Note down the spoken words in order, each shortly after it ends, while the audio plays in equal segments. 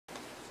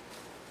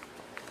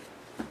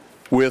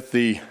with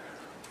the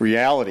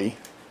reality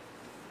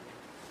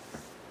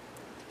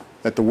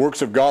that the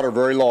works of God are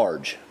very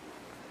large.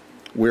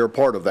 We are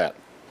part of that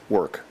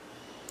work.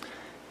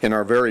 In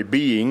our very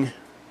being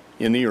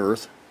in the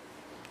earth,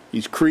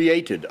 He's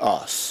created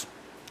us.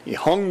 He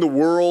hung the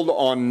world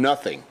on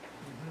nothing.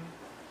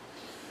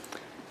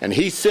 And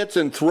He sits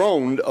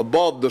enthroned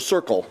above the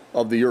circle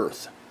of the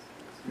earth,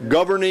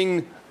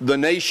 governing the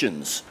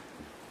nations.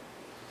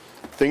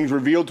 Things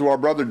revealed to our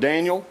brother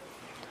Daniel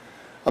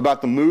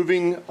about the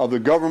moving of the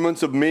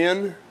governments of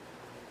men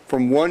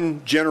from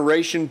one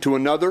generation to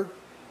another,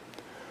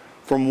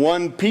 from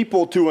one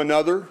people to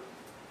another.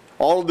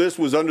 All of this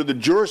was under the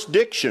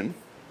jurisdiction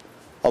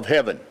of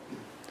heaven.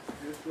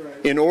 That's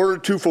right. In order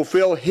to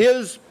fulfill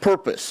His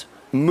purpose,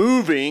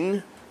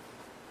 moving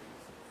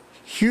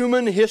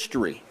human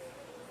history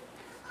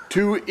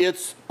to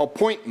its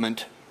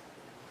appointment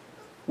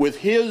with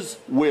His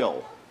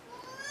will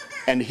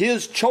and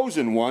His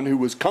chosen one who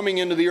was coming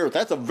into the earth.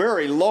 That's a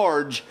very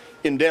large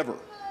endeavor.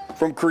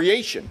 From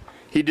creation,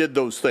 He did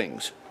those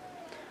things.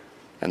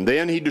 And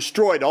then He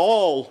destroyed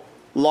all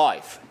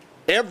life,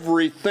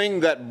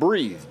 everything that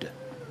breathed,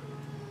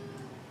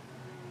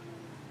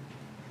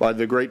 by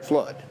the great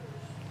flood,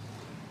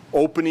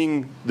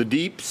 opening the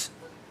deeps,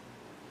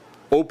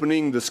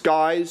 opening the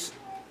skies.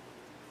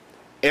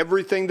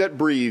 Everything that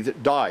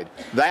breathed died.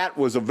 That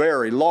was a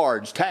very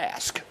large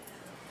task.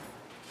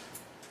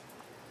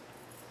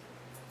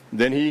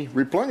 Then He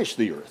replenished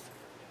the earth.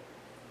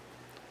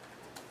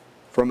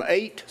 From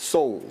 8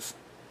 souls,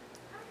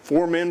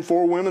 4 men,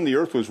 4 women, the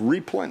earth was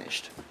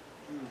replenished.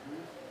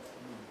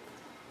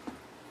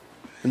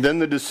 And then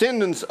the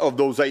descendants of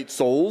those 8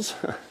 souls,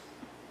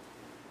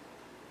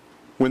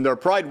 when their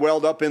pride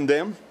welled up in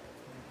them,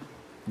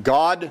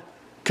 God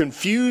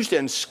confused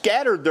and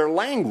scattered their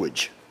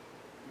language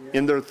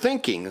in their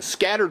thinking,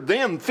 scattered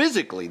them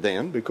physically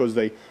then, because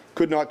they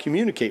could not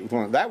communicate with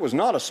one another. That was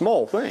not a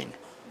small thing.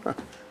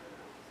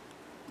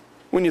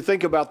 When you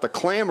think about the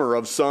clamor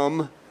of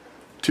some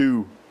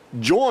to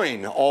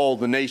join all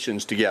the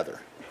nations together.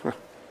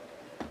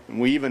 And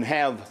we even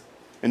have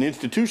an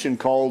institution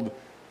called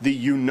the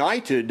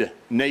United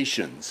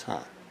Nations.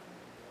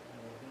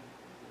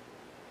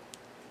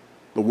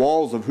 The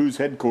walls of whose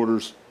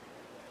headquarters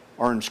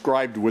are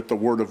inscribed with the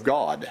Word of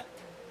God,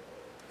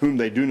 whom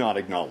they do not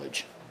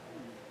acknowledge.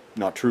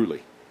 Not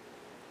truly.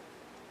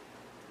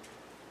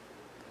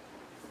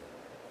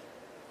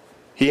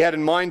 He had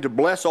in mind to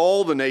bless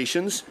all the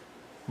nations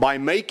by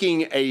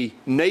making a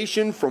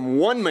nation from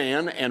one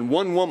man and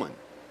one woman,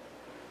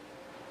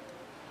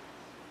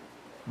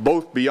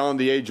 both beyond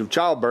the age of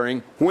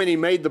childbearing, when He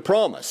made the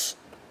promise.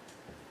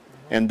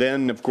 And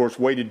then, of course,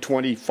 waited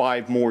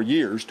 25 more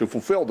years to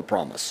fulfill the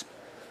promise,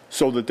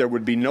 so that there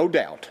would be no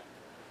doubt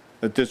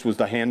that this was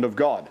the hand of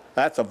God.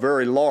 That's a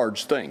very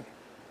large thing.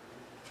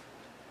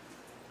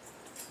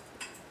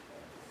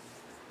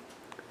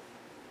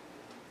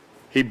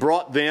 He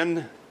brought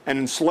then an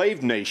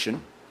enslaved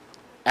nation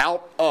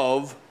out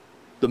of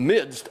the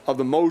midst of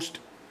the most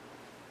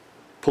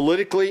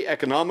politically,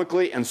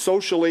 economically, and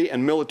socially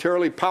and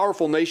militarily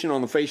powerful nation on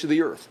the face of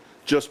the earth.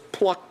 Just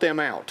plucked them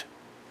out.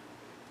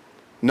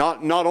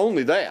 Not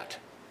only that,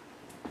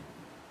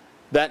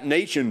 that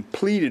nation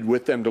pleaded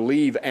with them to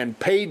leave and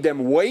paid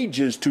them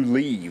wages to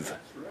leave.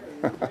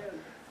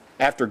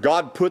 After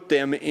God put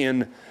them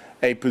in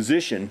a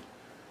position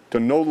to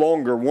no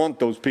longer want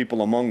those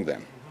people among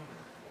them.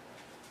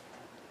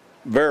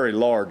 Very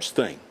large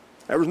thing.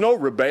 There was no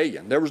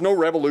rebellion. There was no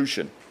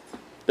revolution.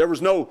 There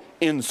was no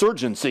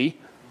insurgency.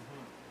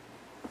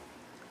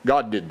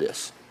 God did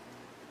this.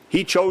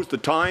 He chose the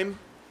time.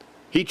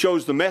 He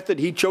chose the method.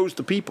 He chose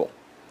the people.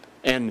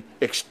 And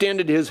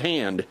extended His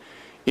hand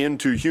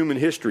into human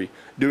history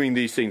doing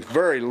these things.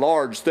 Very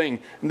large thing.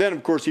 And then,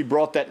 of course, He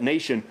brought that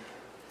nation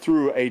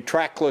through a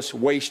trackless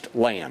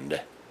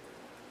wasteland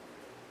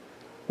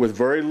with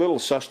very little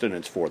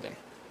sustenance for them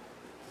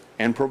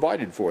and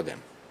provided for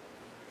them.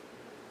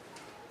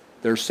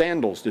 Their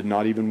sandals did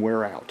not even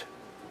wear out.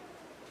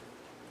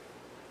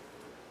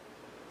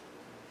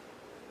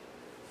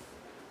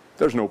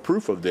 There's no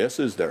proof of this,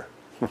 is there?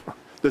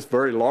 This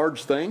very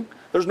large thing.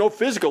 There's no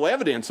physical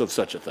evidence of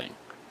such a thing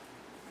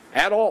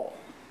at all.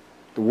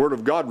 The Word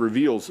of God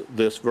reveals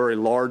this very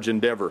large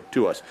endeavor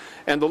to us.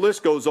 And the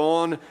list goes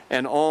on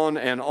and on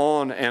and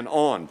on and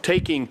on,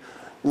 taking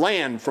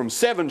land from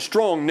 7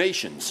 strong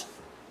nations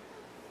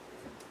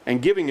and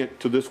giving it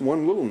to this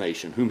one little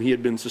nation whom He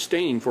had been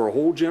sustaining for a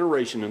whole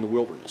generation in the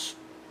wilderness.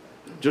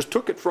 Just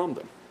took it from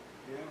them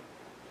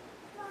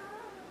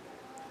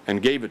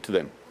and gave it to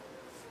them.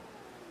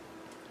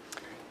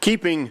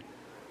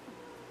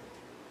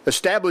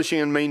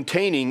 Establishing and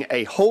maintaining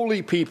a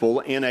holy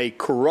people in a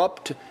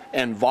corrupt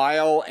and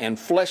vile and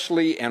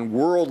fleshly and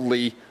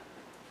worldly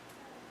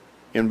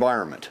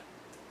environment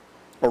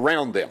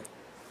around them,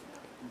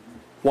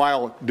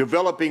 while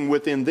developing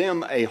within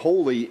them a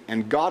holy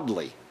and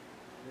godly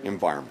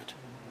environment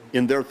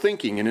in their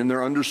thinking and in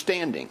their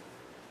understanding.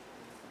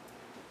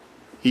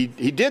 He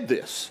did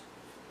this.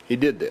 He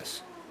did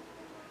this.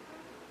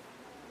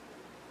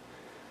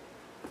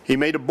 He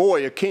made a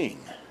boy a king,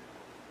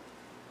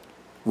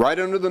 right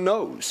under the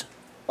nose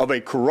of a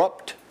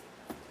corrupt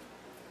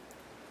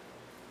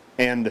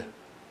and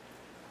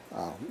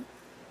a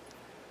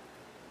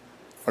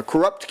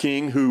corrupt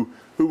king who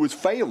was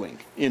failing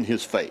in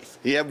his faith.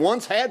 He had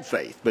once had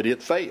faith, but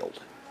it failed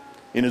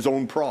in his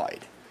own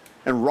pride.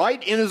 And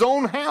right in his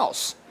own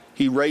house,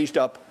 he raised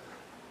up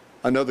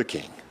another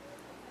king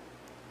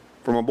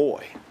from a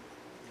boy.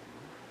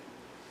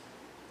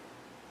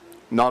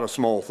 Not a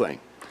small thing.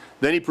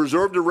 Then he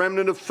preserved a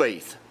remnant of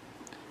faith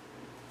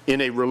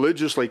in a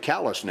religiously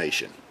callous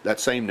nation. That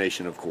same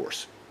nation, of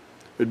course,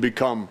 had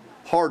become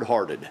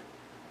hard-hearted,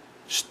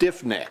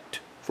 stiff-necked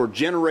for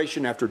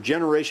generation after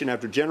generation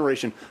after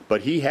generation.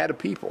 But he had a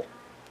people.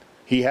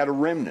 He had a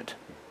remnant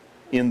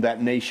in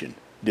that nation,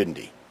 didn't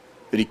he?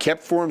 That he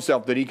kept for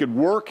himself, that he could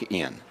work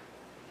in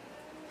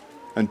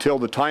until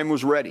the time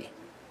was ready.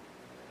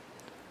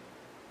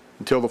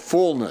 Until the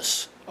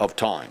fullness of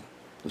time,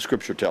 the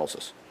Scripture tells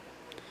us.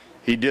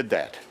 He did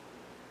that.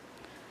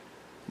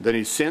 Then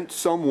he sent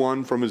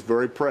someone from his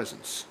very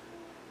presence.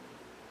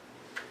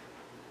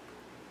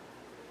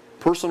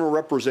 Personal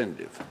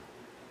representative.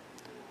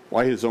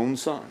 Why, his own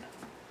son,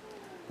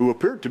 who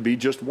appeared to be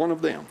just one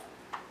of them,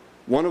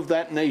 one of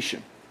that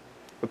nation,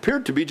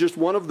 appeared to be just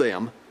one of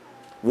them,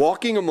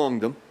 walking among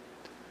them,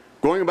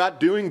 going about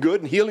doing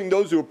good and healing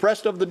those who are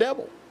oppressed of the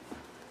devil.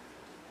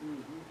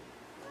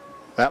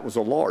 That was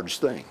a large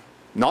thing,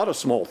 not a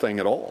small thing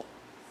at all.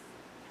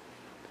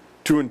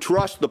 To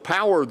entrust the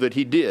power that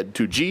he did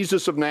to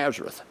Jesus of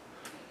Nazareth,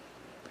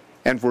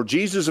 and for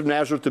Jesus of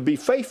Nazareth to be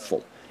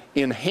faithful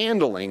in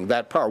handling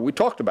that power. We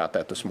talked about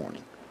that this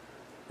morning,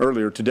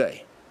 earlier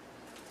today.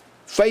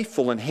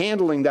 Faithful in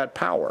handling that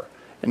power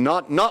and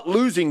not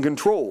losing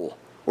control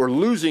or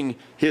losing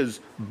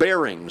his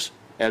bearings,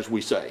 as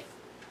we say,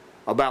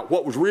 about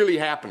what was really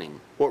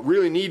happening, what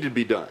really needed to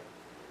be done,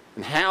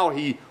 and how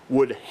he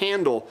would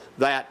handle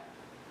that,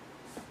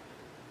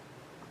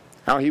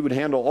 how he would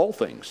handle all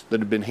things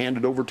that had been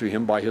handed over to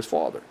him by his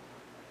Father.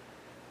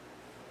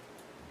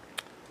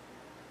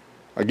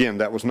 Again,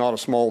 that was not a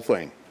small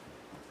thing.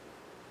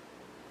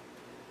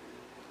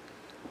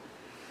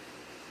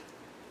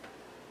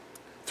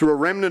 Through a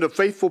remnant of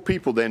faithful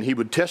people, then, he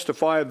would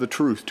testify of the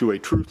truth to a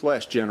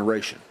truthless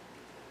generation.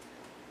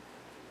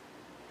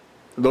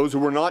 Those who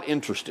were not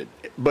interested.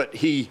 But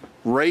he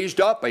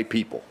raised up a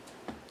people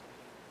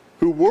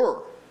who were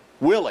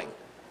willing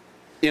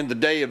in the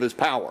day of his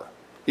power.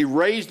 He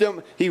raised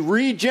them, he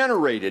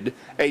regenerated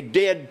a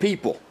dead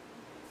people.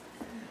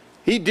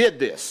 He did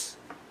this,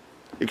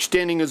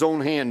 extending his own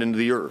hand into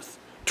the earth,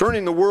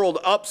 turning the world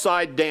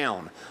upside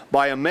down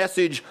by a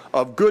message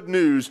of good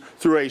news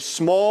through a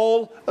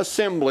small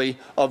assembly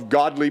of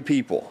godly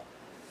people,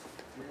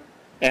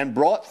 and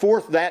brought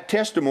forth that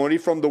testimony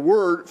from the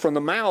word, from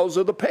the mouths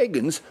of the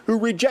pagans who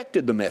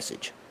rejected the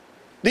message.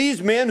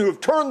 These men who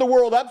have turned the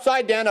world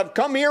upside down have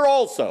come here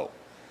also,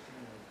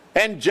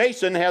 and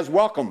Jason has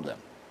welcomed them.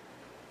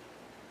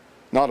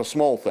 Not a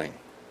small thing.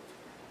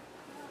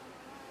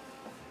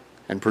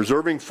 And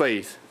preserving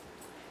faith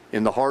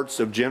in the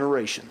hearts of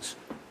generations.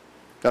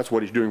 That's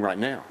what he's doing right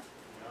now.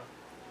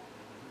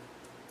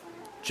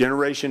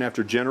 Generation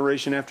after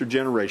generation after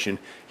generation,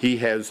 he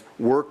has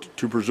worked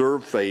to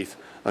preserve faith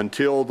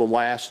until the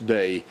last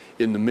day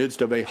in the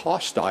midst of a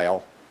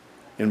hostile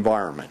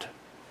environment.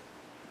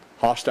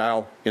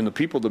 Hostile in the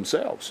people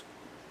themselves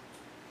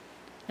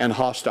and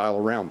hostile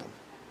around them.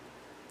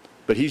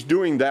 But he's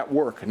doing that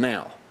work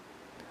now,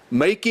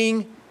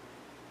 making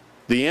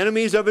the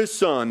enemies of his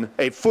Son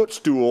a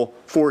footstool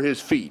for his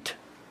feet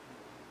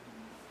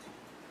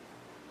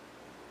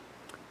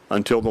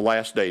until the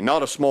last day.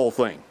 Not a small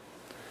thing.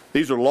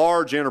 These are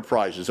large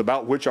enterprises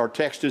about which our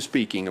text is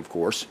speaking, of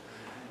course.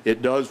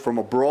 It does from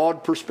a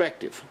broad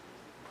perspective.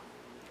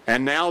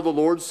 And now the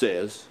Lord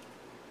says,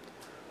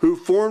 who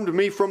formed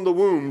me from the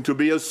womb to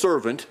be a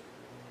servant.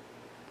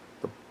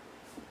 The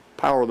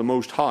power of the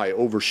Most High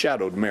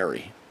overshadowed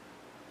Mary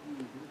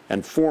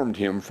and formed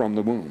him from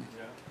the womb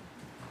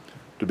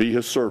to be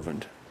his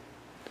servant.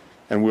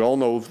 And we all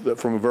know that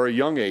from a very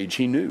young age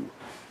he knew,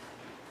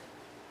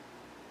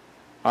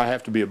 I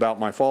have to be about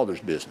my Father's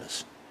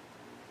business.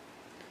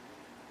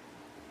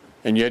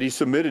 And yet he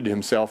submitted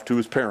himself to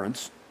his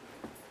parents,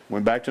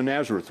 went back to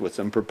Nazareth with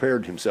them,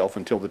 prepared himself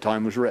until the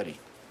time was ready.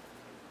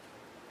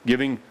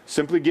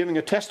 Simply giving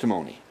a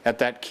testimony at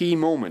that key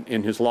moment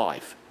in his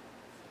life.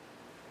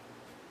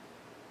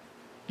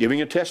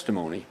 Giving a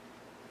testimony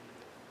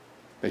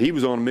that he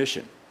was on a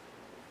mission.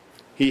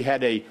 He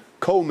had a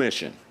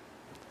commission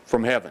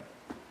from heaven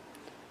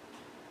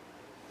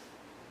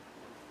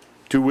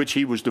to which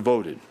he was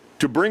devoted.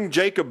 To bring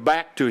Jacob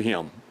back to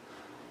him,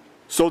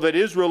 so that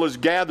Israel is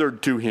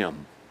gathered to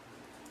him.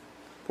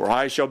 For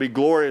I shall be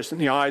glorious in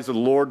the eyes of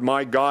the Lord,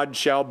 my God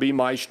shall be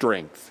my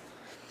strength.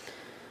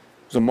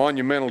 It's a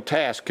monumental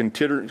task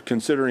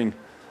considering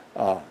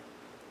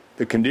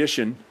the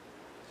condition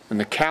and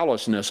the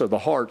callousness of the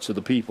hearts of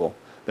the people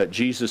that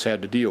Jesus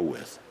had to deal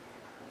with.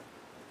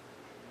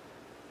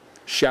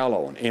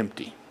 Shallow and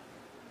empty.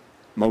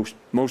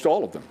 Most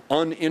all of them,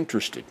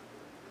 uninterested.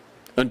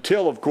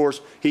 Until, of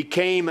course, he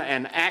came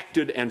and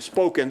acted and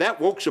spoke, and that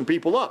woke some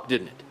people up,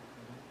 didn't it?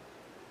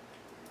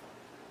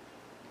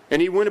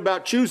 And he went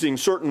about choosing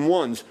certain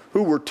ones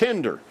who were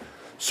tender,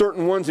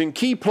 certain ones in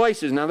key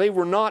places. Now,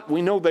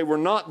 we know they were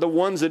not the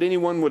ones that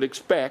anyone would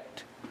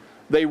expect.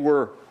 They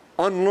were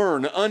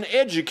unlearned,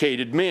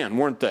 uneducated men,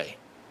 weren't they?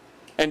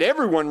 And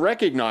everyone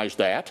recognized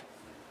that.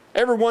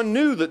 Everyone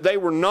knew that they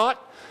were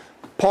not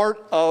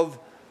part of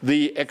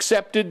the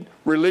accepted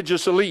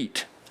religious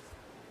elite.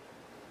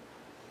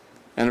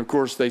 And of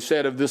course, they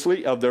said of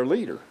their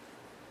leader,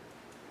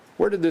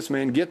 where did this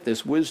man get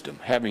this wisdom,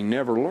 having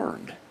never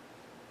learned?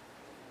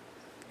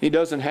 He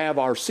doesn't have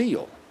our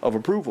seal of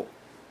approval.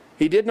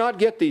 He did not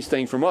get these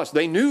things from us.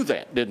 They knew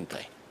that, didn't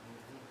they?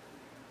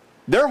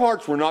 Their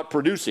hearts were not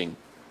producing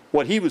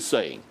what he was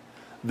saying.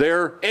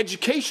 Their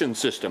education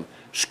system,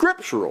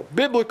 scriptural,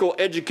 biblical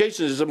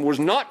education system, was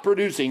not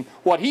producing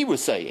what he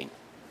was saying.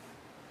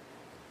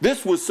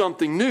 This was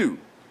something new.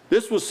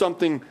 This was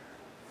something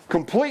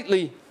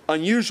completely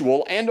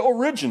unusual and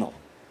original.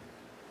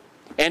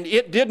 And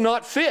it did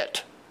not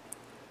fit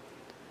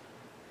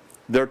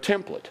their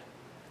template,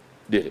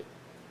 did it?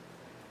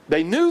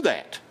 They knew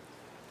that.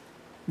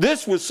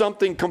 This was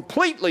something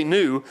completely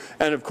new,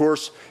 and of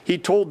course, he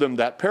told them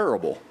that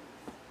parable.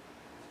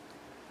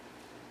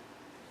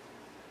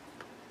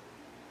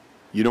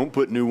 You don't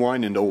put new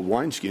wine into old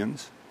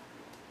wineskins,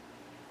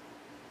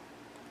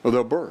 or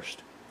they'll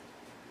burst.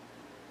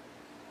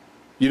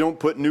 You don't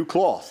put new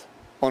cloth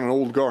on an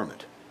old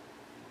garment,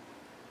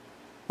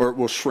 or it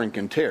will shrink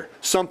and tear.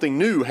 Something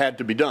new had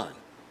to be done.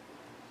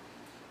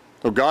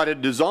 So God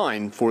had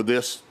designed for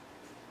this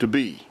to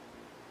be,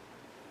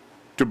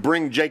 to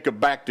bring Jacob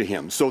back to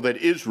him, so that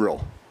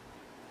Israel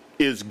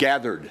is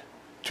gathered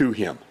to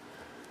him.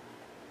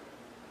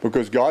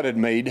 Because God had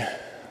made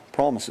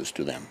promises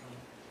to them.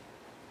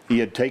 He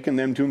had taken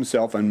them to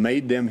himself and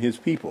made them his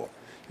people.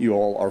 You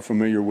all are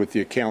familiar with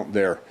the account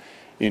there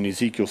in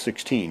Ezekiel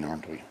 16,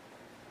 aren't we?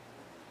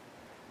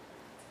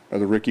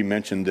 Brother Ricky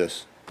mentioned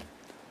this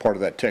part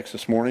of that text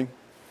this morning.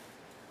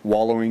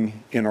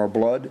 Wallowing in our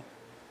blood,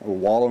 or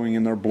wallowing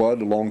in their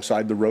blood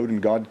alongside the road,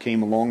 and God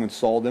came along and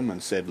saw them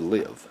and said,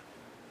 live.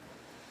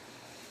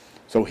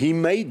 So he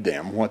made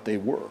them what they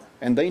were,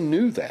 and they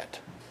knew that.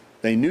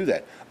 They knew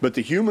that. But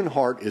the human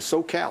heart is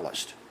so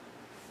calloused.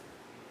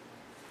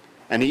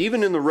 And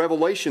even in the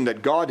revelation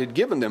that God had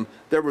given them,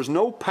 there was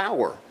no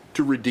power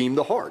to redeem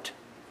the heart.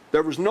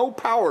 There was no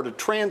power to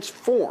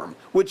transform,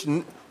 which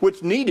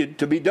needed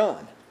to be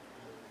done.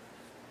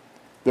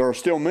 There are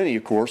still many,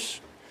 of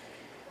course,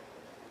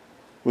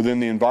 within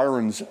the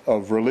environs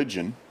of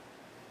religion,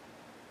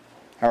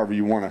 however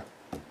you want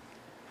to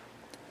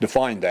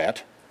define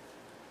that,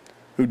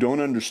 who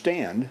don't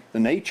understand the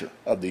nature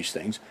of these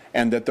things,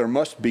 and that there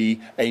must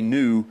be a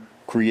new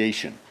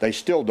creation. They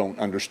still don't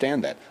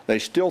understand that. They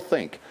still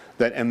think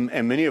that, and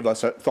many of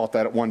us thought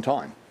that at one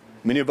time.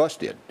 Many of us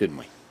did,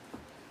 didn't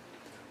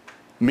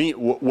we?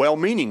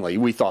 Well-meaningly,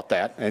 we thought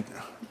that, and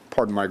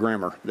pardon my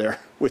grammar there,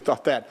 we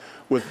thought that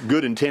with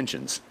good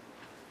intentions.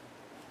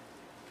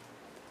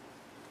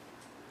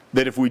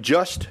 That if we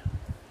just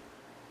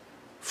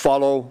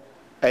follow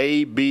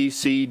A, B,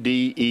 C,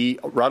 D, E,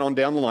 right on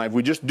down the line, if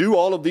we just do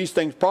all of these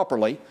things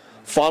properly,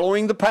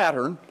 following the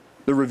pattern,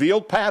 the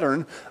revealed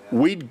pattern,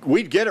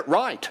 we'd get it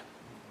right.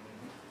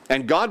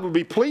 And God would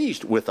be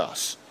pleased with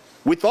us.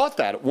 We thought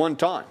that at one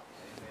time.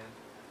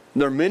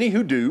 There are many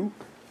who do.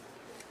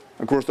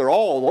 Of course, they're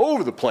all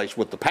over the place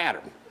with the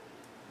pattern.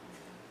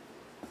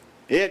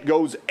 It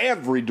goes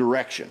every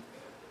direction.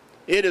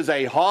 It is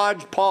a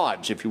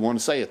hodgepodge, if you want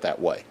to say it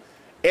that way.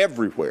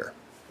 Everywhere.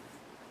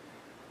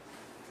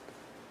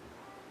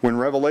 When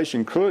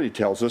Revelation clearly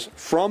tells us,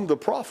 from the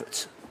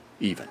prophets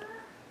even,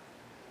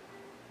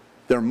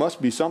 there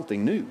must be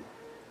something new.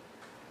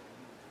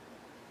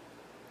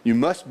 You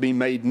must be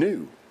made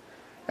new.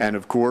 And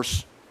of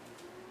course,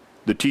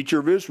 the teacher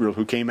of Israel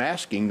who came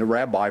asking the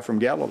rabbi from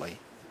Galilee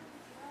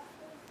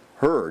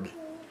heard,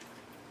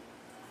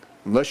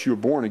 unless you're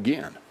born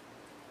again,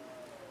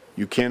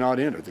 you cannot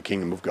enter the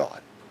kingdom of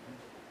God.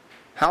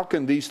 How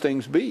can these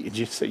things be? And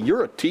you say,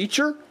 you're a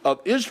teacher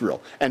of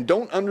Israel and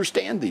don't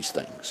understand these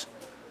things.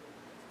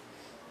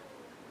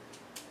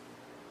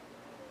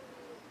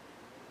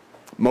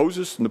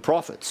 Moses and the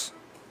prophets,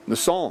 the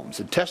Psalms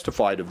had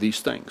testified of these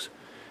things,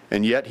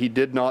 and yet he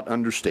did not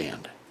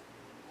understand.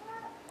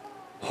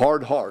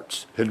 Hard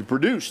hearts had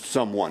produced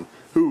someone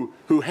who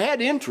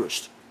had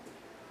interest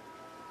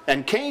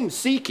and came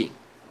seeking.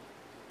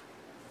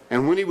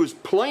 And when he was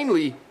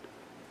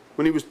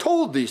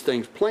told these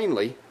things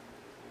plainly,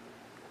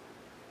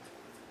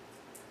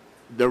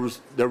 there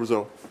was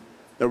a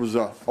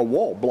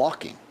wall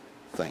blocking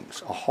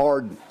things, a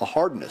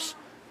hardness.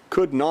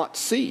 Could not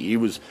see.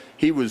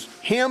 He was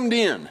hemmed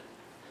in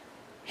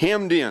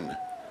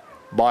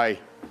by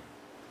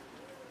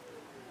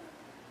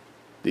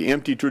the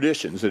empty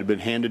traditions that had been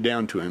handed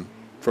down to him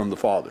from the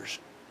fathers.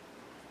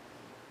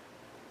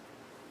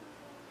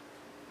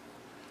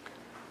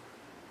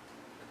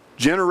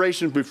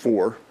 Generations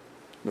before,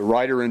 The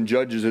writer in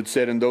Judges had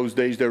said, in those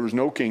days there was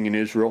no king in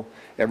Israel.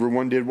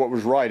 Everyone did what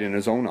was right in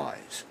his own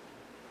eyes.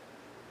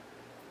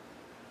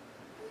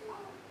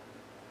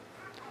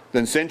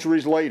 Then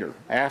centuries later,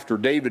 after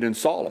David and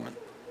Solomon,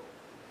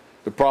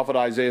 the prophet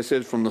Isaiah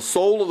says, from the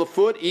sole of the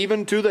foot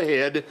even to the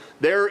head,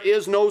 there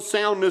is no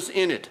soundness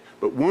in it,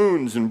 but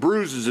wounds and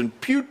bruises and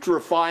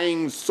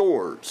putrefying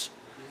sores.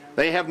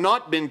 They have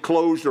not been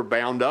closed or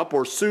bound up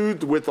or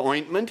soothed with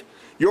ointment.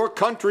 Your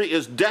country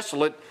is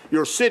desolate.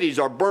 Your cities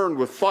are burned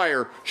with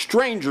fire.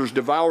 Strangers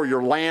devour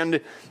your land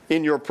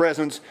in your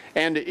presence,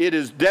 and it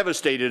is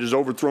devastated, is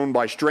overthrown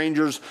by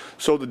strangers.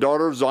 So the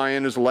daughter of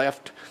Zion is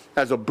left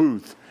as a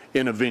booth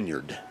in a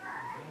vineyard,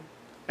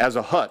 as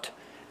a hut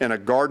in a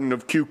garden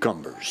of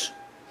cucumbers,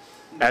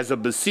 as a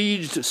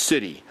besieged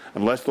city.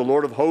 Unless the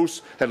Lord of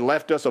hosts had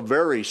left us a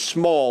very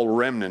small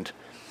remnant,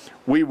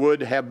 we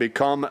would have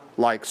become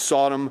like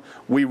Sodom.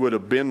 We would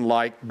have been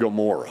like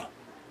Gomorrah.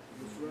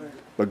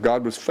 But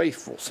God was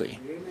faithful, see.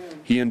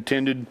 He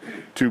intended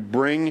to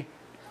bring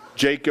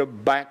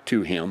Jacob back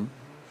to him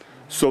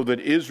so that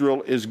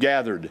Israel is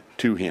gathered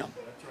to him.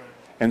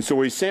 And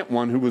so he sent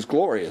one who was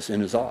glorious in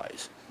his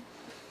eyes.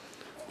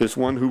 This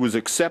one who was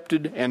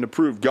accepted and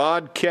approved.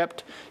 God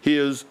kept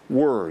his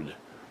word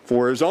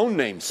for his own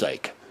name's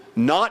sake,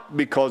 not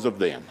because of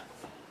them,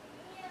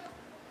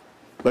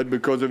 but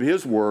because of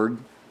his word,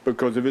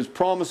 because of his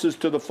promises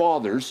to the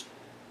fathers,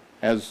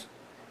 as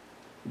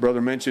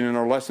Brother mentioned in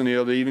our lesson the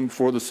other evening,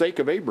 for the sake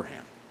of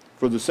Abraham,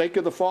 for the sake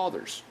of the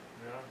fathers.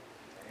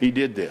 He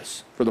did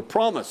this for the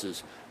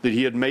promises that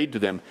he had made to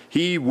them.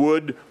 He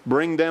would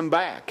bring them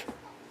back.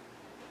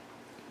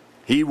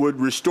 He would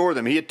restore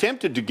them. He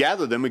attempted to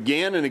gather them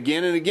again and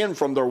again and again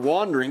from their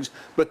wanderings,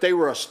 but they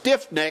were a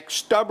stiff-necked,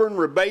 stubborn,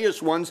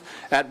 rebellious ones.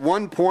 At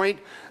one point,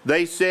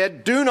 they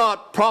said, do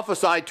not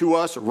prophesy to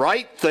us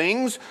right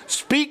things,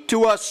 speak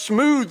to us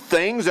smooth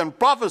things, and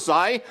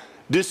prophesy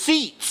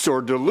deceits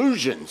or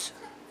delusions.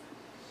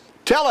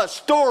 Tell us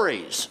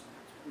stories.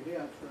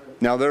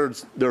 Now,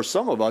 there's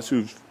some of us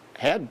who've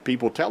had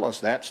people tell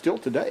us that still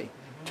today.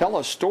 Tell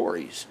us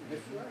stories.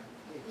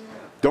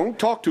 Don't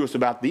talk to us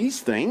about these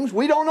things.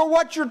 We don't know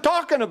what you're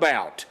talking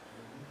about.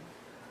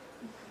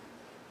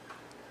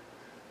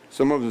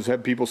 Some of us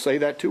have people say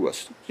that to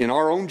us in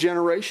our own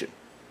generation.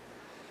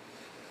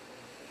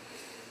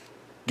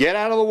 Get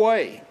out of the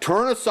way.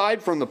 Turn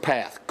aside from the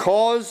path.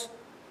 Cause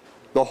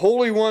the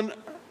Holy One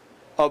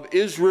of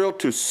Israel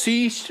to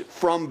cease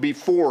from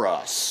before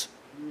us.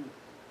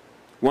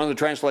 One of the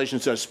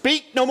translations says,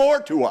 speak no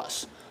more to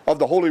us of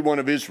the Holy One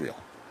of Israel.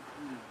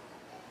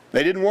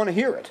 They didn't want to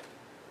hear it.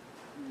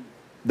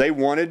 They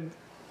wanted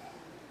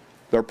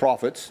their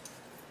prophets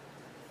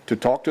to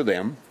talk to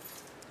them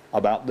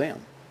about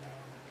them.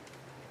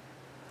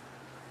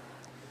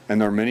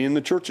 And there are many in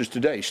the churches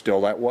today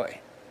still that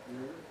way.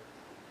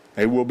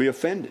 They will be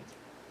offended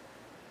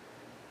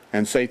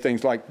and say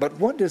things like, but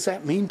what does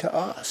that mean to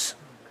us?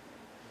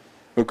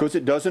 Because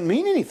it doesn't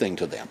mean anything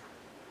to them.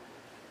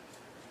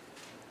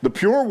 The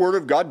pure Word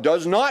of God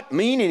does not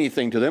mean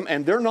anything to them,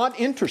 and they're not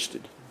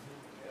interested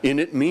in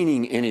it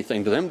meaning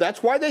anything to them.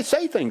 That's why they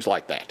say things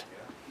like that.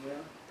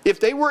 If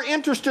they were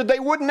interested, they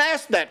wouldn't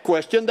ask that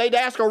question. They'd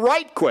ask a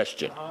right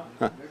question.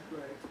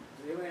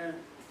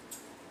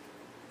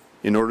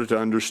 In order to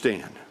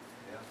understand.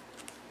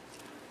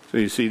 So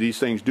you see, these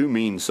things do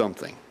mean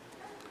something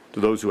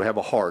to those who have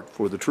a heart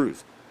for the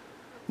truth.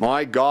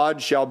 My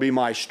God shall be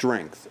my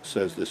strength,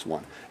 says this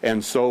one.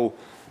 And so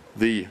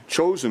the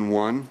chosen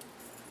one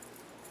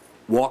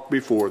walked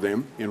before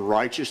them in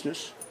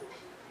righteousness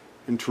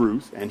and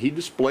truth, and he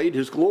displayed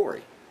his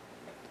glory.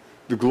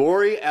 The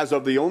glory as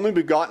of the only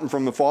begotten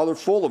from the Father,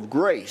 full of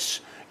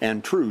grace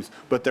and truth.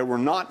 But there were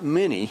not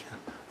many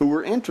who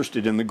were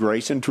interested in the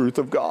grace and truth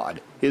of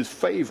God, his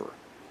favor,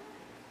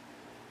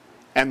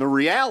 and the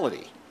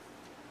reality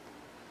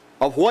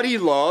of what he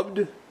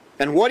loved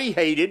and what he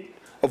hated,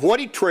 of what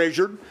he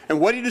treasured and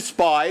what he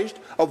despised,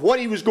 of what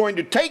he was going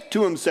to take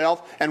to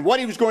himself and what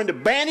he was going to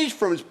banish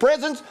from his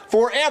presence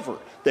forever.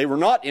 They were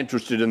not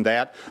interested in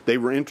that. They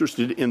were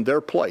interested in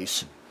their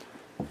place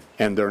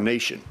and their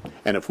nation.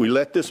 And if we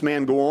let this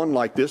man go on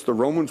like this, the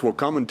Romans will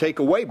come and take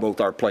away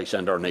both our place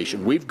and our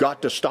nation. We've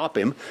got to stop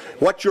him.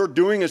 What you're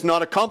doing is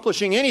not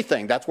accomplishing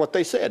anything. That's what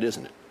they said,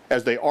 isn't it?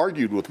 As they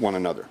argued with one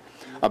another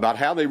about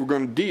how they were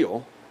going to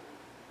deal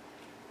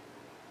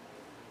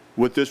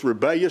with this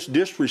rebellious,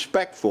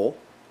 disrespectful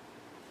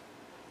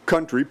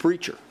country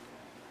preacher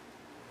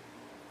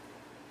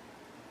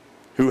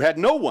who had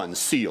no one's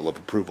seal of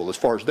approval as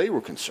far as they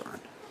were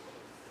concerned.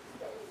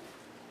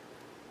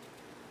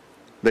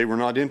 They were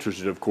not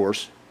interested, of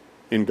course,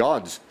 in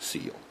God's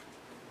seal,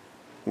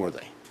 were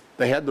they?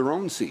 They had their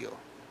own seal,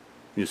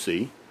 you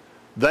see.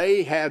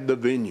 They had the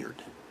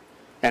vineyard,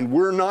 and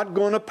we're not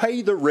going to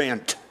pay the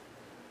rent.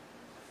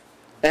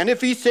 And if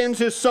he sends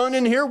his son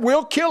in here,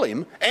 we'll kill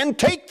him and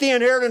take the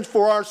inheritance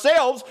for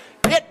ourselves.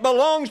 It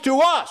belongs to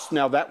us.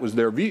 Now, that was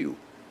their view.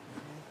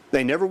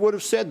 They never would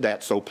have said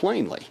that so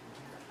plainly.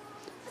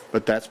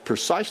 But that's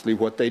precisely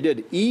what they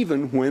did,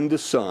 even when the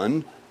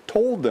son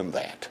told them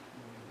that.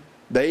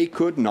 They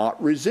could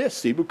not resist,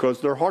 see,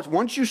 because their hearts,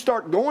 once you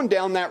start going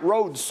down that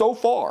road so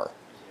far,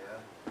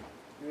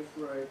 That's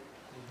right.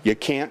 you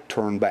can't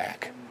turn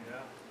back.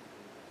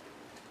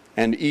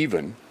 And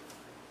even,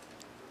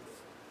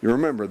 you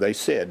remember, they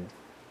said,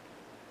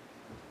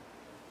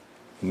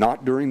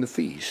 not during the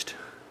feast,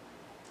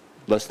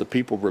 lest the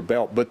people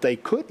rebel. But they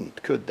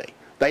couldn't, could they?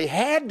 They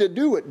had to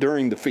do it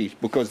during the feast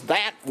because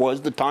that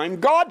was the time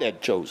God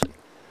had chosen.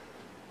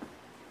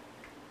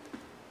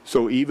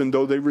 So even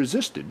though they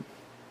resisted,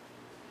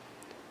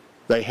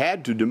 they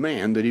had to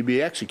demand that he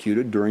be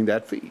executed during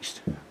that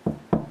feast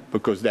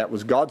because that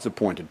was God's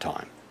appointed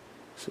time.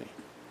 See,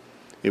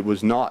 it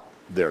was not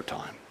their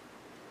time.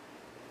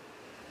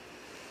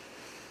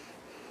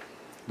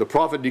 The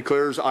prophet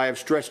declares, I have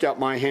stretched out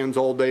my hands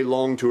all day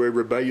long to a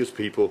rebellious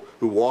people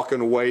who walk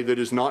in a way that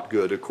is not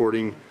good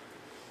according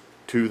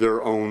to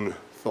their own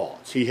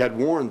thoughts. He had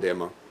warned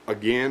them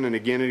again and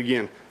again and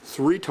again,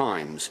 3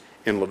 times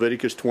in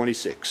Leviticus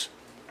 26.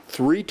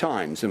 3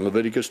 times in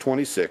Leviticus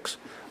 26,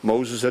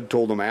 Moses had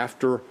told them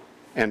after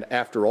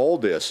all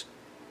this,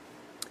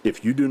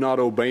 if you do not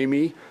obey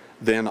me,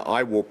 then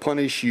I will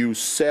punish you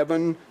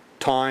 7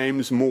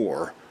 times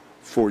more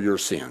for your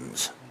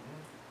sins.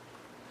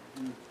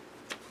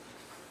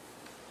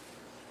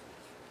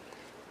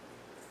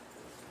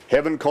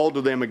 Heaven called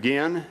to them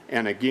again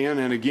and again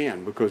and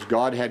again because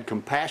God had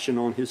compassion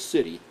on his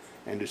city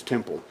and his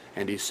temple.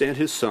 And he sent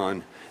his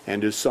son,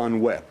 and his son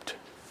wept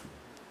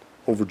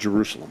over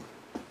Jerusalem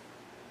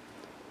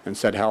and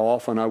said, how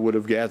often I would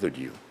have gathered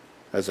you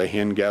as a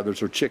hen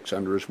gathers her chicks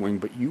under his wing,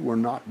 but you were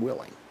not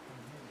willing.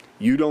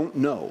 You don't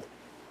know.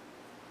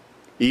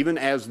 Even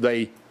as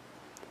they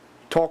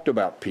talked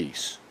about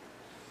peace,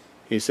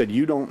 he said,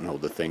 you don't know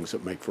the things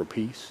that make for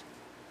peace.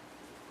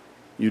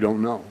 You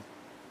don't know.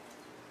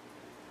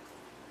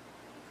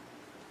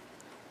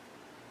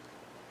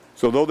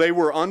 So though they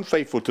were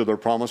unfaithful to their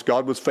promise,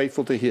 God was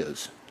faithful to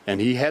his.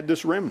 And he had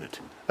this remnant,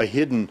 a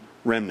hidden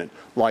remnant.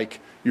 Like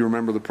you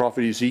remember the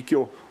prophet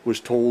Ezekiel was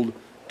told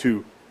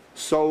to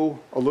sew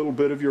a little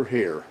bit of your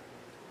hair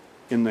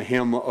in the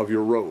hem of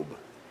your robe.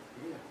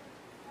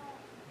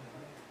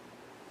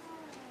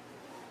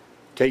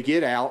 Take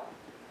it out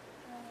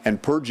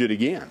and purge it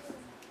again.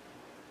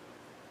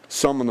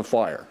 Some in the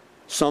fire,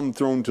 some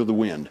thrown to the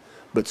wind,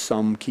 but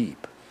some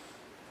keep.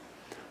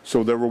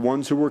 So there were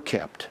ones who were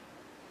kept.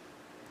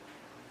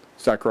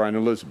 Zachariah and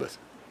Elizabeth,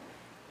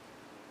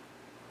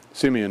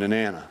 Simeon and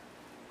Anna,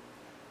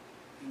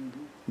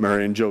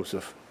 Mary and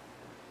Joseph,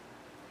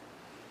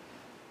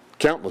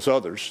 countless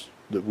others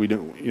that we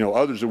don't,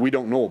 others that we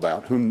don't know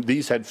about, whom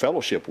these had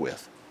fellowship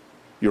with.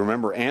 You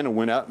remember Anna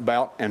went out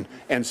about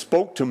and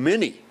spoke to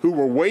many who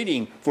were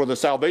waiting for the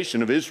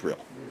salvation of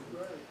Israel.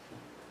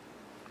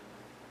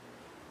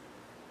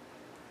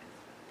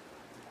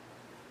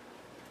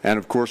 And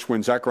of course,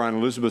 when Zachariah and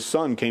Elizabeth's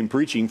son came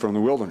preaching from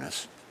the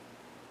wilderness,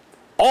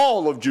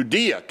 all of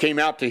Judea came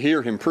out to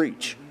hear him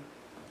preach.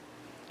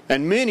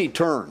 And many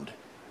turned.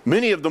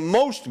 Many of the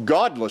most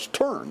godless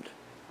turned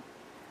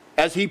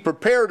as he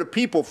prepared a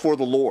people for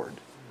the Lord,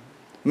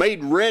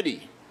 made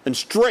ready and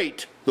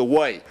straight the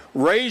way,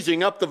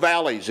 raising up the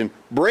valleys and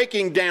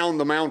breaking down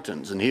the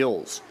mountains and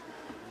hills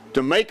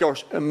to make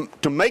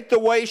the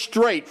way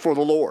straight for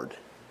the Lord,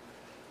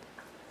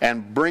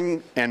 and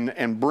bring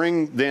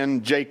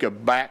then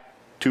Jacob back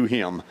to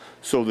him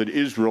so that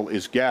Israel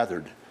is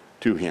gathered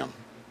to him.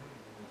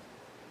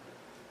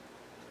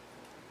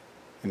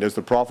 And as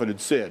the prophet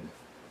had said,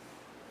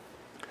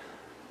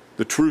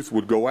 the truth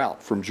would go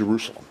out from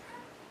Jerusalem.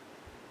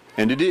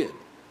 And it did.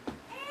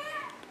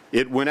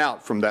 It went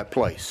out from that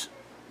place.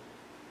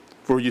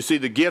 For you see,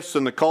 the gifts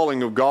and the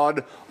calling of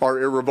God are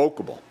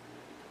irrevocable,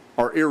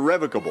 are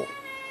irrevocable.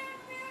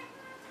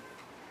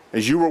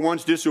 As you were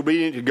once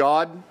disobedient to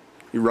God,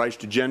 he writes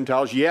to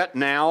Gentiles, yet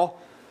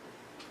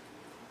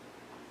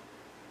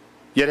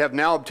have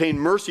now obtained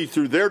mercy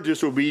through their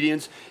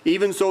disobedience,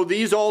 even so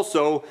these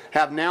also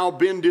have now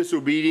been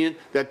disobedient,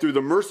 that through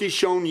the mercy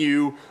shown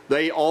you,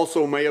 they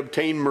also may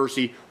obtain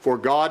mercy. For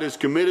God has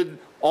committed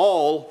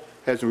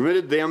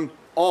them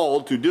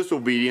all to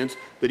disobedience,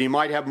 that he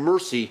might have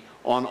mercy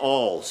on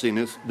all. See,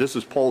 this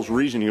is Paul's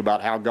reasoning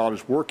about how God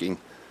is working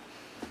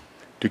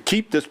to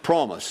keep this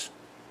promise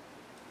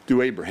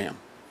through Abraham,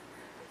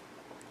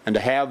 and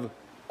to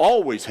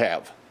always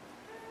have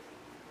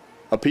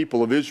a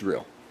people of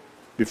Israel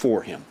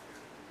before him,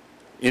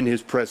 in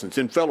his presence,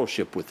 in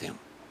fellowship with him.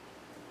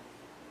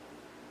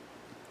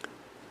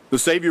 The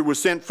Savior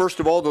was sent first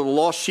of all to the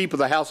lost sheep of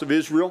the house of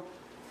Israel.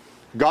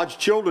 God's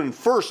children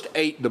first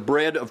ate the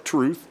bread of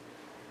truth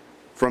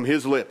from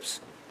his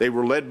lips. They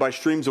were led by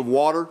streams of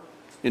water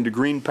into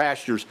green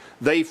pastures.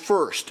 They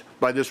first,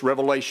 by this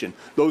revelation,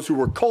 those who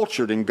were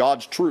cultured in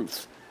God's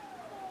truth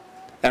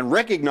and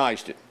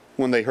recognized it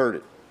when they heard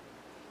it.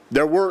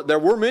 There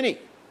were many.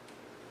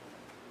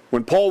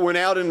 When Paul went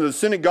out into the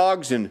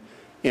synagogues in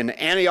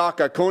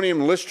Antioch,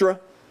 Iconium, Lystra,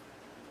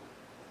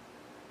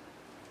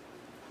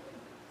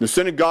 the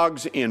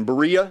synagogues in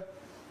Berea,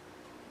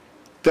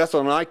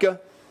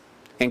 Thessalonica,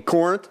 and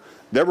Corinth,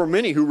 there were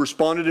many who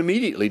responded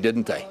immediately,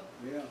 didn't they?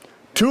 Yeah.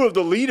 Two of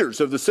the leaders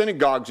of the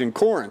synagogues in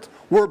Corinth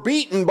were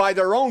beaten by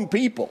their own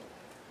people.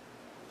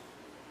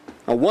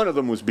 Now, one of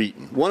them was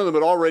beaten. One of them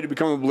had already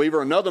become a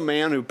believer. Another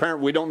man, who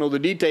apparently we don't know the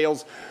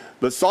details,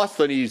 but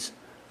Sosthenes,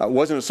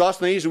 wasn't it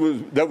Sosthenes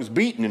that was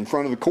beaten in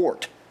front of the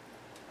court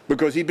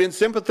because he'd been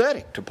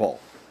sympathetic to Paul.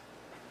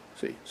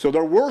 See, so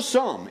there were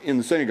some in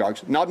the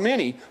synagogues, not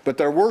many, but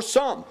there were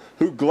some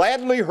who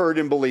gladly heard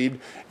and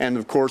believed. And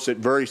of course,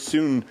 very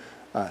soon,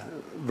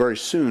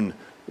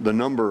 the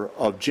number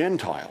of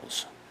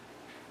Gentiles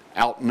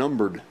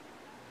outnumbered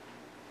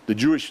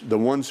the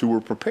ones who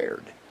were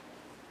prepared.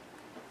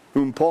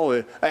 Whom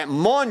Paul, a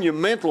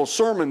monumental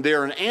sermon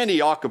there in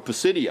Antioch of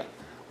Pisidia,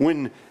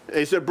 when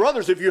they said,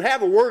 brothers, if you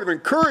have a word of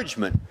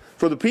encouragement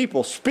for the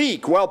people,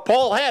 speak. Well,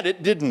 Paul had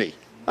it, didn't he?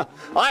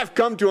 I've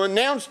come to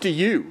announce to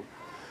you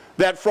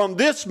that from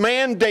this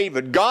man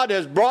David, God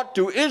has brought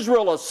to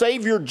Israel a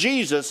Savior,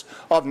 Jesus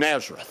of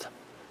Nazareth.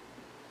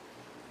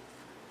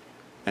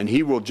 And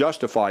he will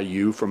justify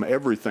you from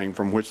everything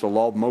from which the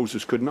law of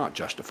Moses could not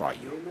justify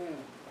you. Amen.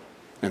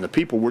 And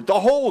the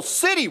whole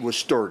city was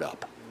stirred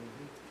up.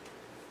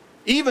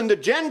 Even the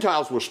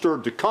Gentiles were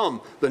stirred to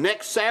come. The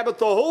next Sabbath,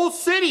 the whole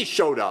city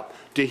showed up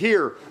to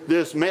hear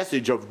this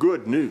message of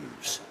good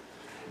news.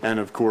 And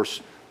of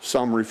course,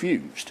 some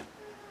refused.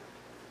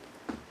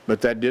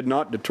 But that did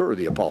not deter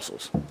the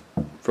apostles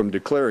from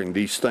declaring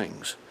these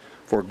things.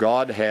 For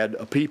God had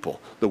a people.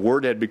 The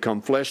Word had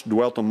become flesh,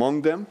 dwelt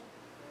among them.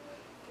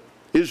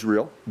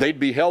 Israel. They'd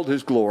beheld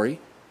His glory.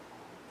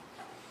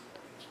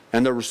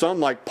 And there were some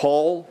like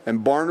Paul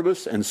and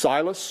Barnabas and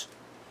Silas.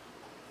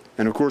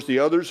 And of course the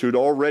others who'd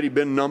already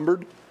been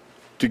numbered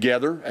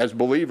together as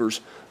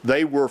believers.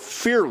 They were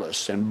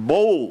fearless and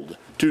bold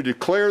to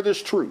declare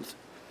this truth.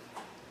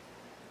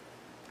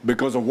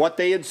 Because of what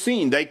they had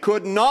seen. They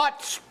could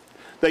not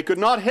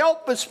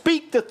help but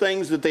speak the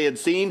things that they had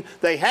seen.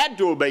 They had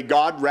to obey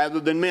God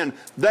rather than men.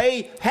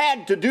 They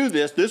had to do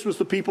this. This was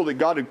the people that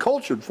God had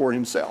cultured for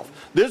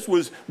Himself. This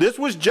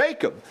was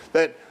Jacob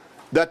that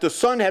the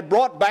Son had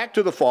brought back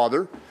to the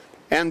Father,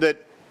 and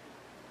that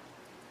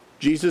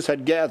Jesus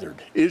had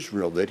gathered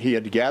Israel, that He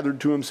had gathered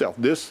to Himself.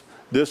 This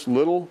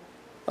little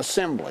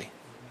assembly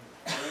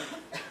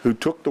who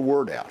took the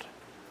word out.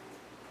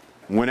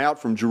 Went out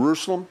from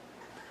Jerusalem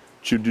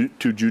to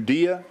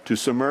Judea, to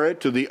Samaria,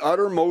 to the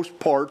uttermost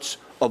parts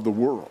of the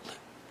world.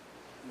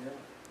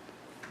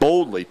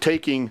 Boldly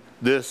taking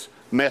this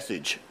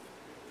message.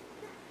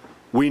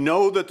 We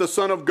know that the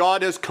Son of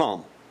God has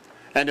come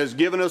and has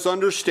given us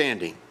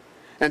understanding,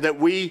 and that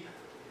we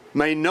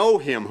may know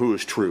Him who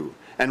is true.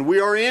 And we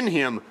are in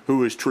Him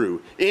who is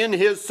true. In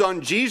His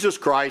Son Jesus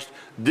Christ,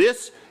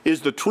 this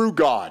is the true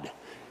God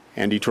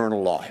and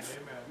eternal life.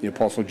 The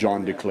Apostle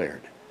John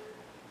declared.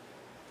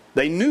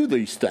 They knew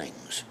these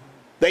things.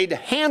 They'd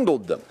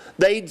handled them.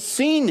 They'd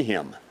seen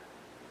Him.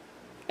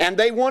 And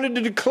they wanted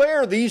to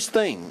declare these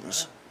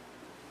things.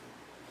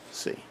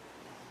 See.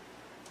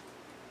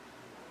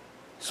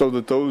 So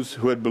that those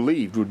who had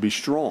believed would be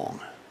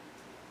strong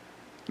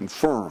and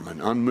firm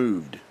and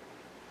unmoved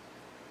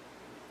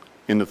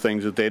in the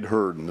things that they'd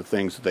heard and the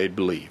things that they'd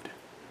believed.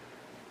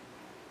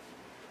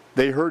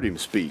 They heard Him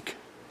speak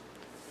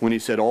when He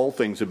said, all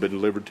things have been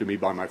delivered to me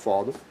by my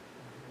Father.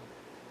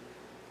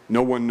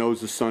 No one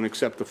knows the Son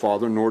except the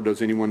Father, nor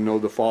does anyone know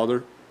the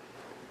Father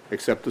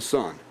except the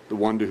Son, the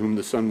one to whom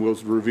the Son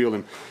wills to reveal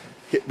Him.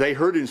 They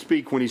heard Him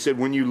speak when He said,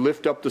 when you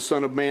lift up the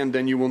Son of Man,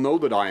 then you will know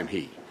that I am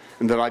He,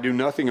 and that I do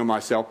nothing of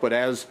myself, but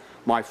as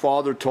my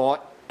Father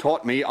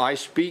taught me, I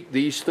speak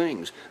these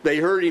things. They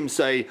heard Him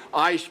say,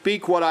 I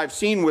speak what I've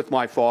seen with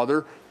my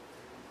Father,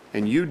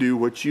 and you do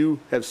what you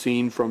have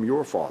seen from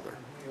your Father,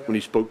 when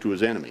He spoke to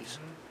His enemies.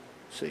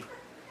 See,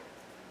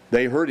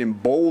 they heard Him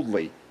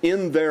boldly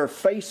in their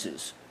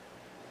faces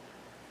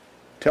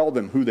tell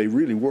them who they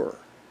really were.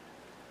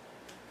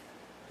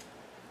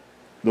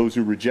 Those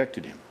who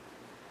rejected Him.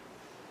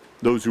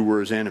 Those who were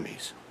His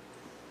enemies.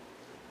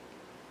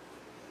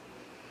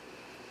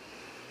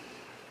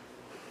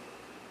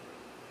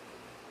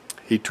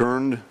 He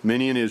turned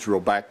many in Israel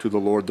back to the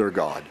Lord their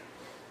God,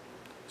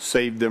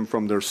 saved them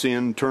from their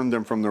sin, turned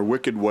them from their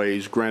wicked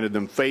ways, granted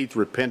them faith,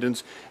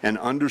 repentance, and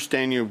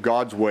understanding of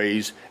God's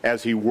ways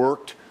as He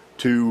worked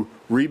to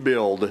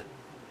rebuild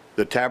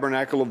the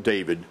tabernacle of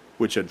David,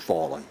 which had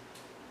fallen.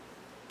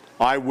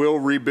 I will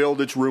rebuild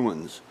its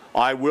ruins.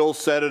 I will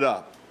set it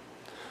up,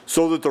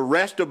 so that the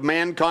rest of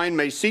mankind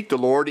may seek the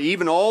Lord,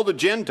 even all the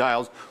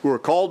Gentiles who are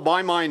called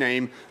by my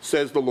name,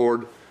 says the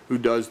Lord, who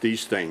does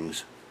these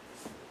things.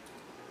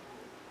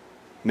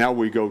 Now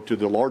we go to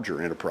the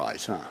larger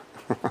enterprise,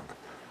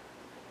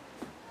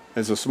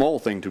 It's a small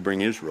thing to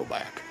bring Israel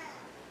back,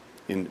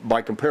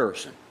 by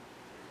comparison.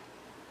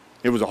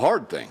 It was a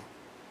hard thing.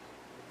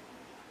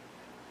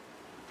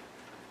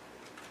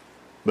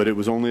 But it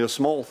was only a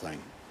small thing.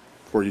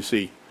 For you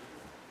see,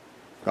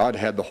 God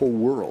had the whole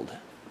world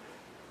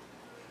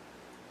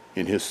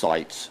in His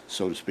sights,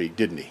 so to speak,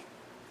 didn't He?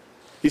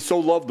 He so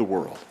loved the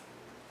world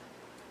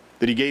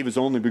that He gave His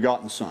only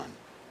begotten Son,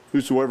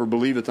 Whosoever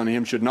believeth on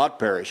him should not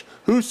perish.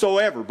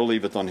 Whosoever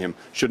believeth on him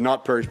should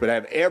not perish, but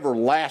have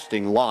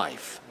everlasting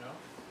life.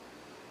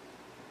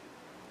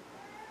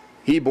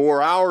 He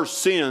bore our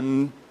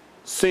sins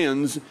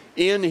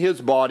in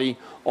his body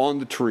on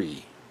the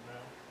tree,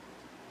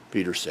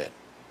 Peter said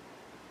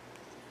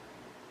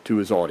to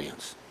his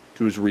audience,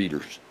 to his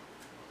readers.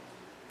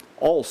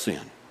 All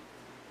sin.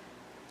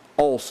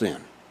 All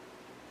sin.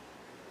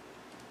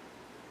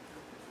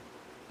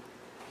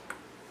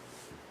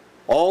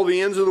 All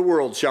the ends of the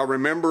world shall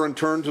remember and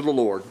turn to the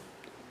Lord,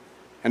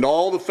 and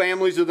all the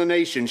families of the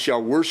nations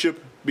shall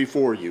worship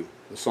before you,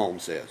 the psalm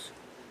says.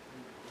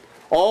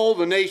 All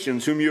the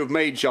nations whom you have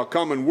made shall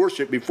come and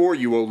worship before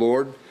you, O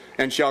Lord,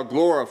 and shall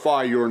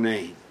glorify your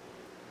name.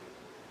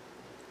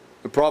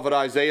 The prophet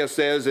Isaiah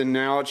says, and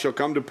now it shall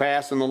come to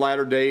pass in the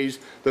latter days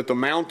that the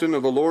mountain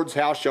of the Lord's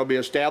house shall be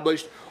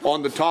established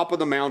on the top of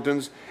the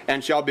mountains,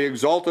 and shall be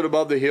exalted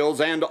above the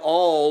hills, and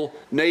all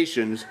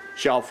nations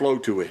shall flow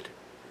to it.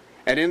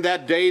 And in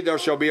that day there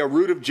shall be a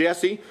root of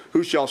Jesse,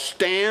 who shall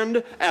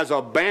stand as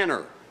a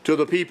banner to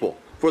the people.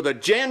 For the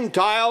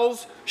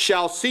Gentiles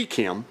shall seek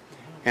him,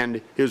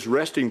 and his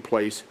resting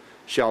place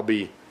shall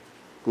be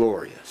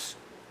glorious.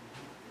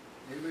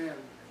 Amen.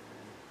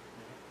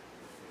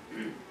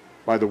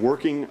 By the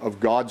working of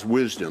God's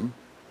wisdom,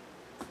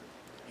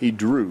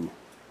 the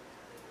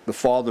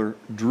Father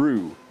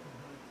drew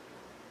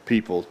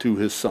people to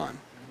his Son.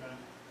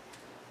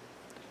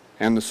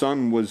 And the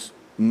Son was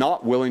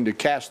not willing to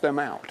cast them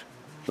out,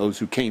 those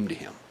who came to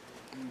him.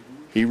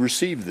 He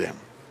received them,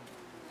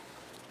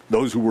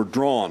 those who were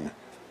drawn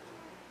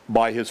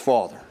by his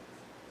Father.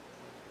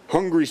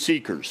 Hungry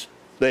seekers,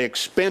 they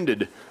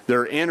expended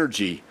their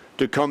energy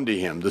to come to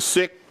him. The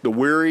sick, the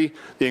weary,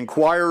 the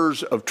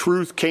inquirers of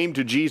truth came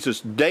to Jesus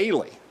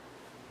daily.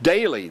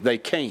 Daily they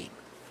came.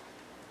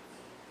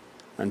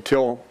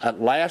 Until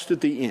at last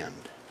at the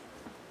end,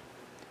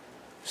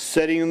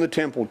 sitting in the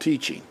temple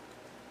teaching,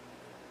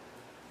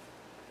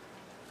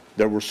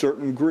 there were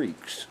certain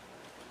Greeks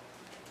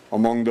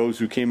among those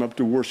who came up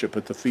to worship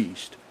at the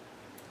feast.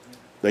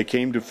 They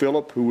came to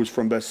Philip, who was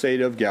from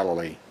Bethsaida of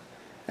Galilee,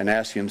 and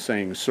asked him,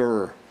 saying,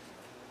 Sir,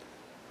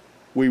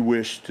 we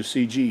wish to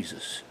see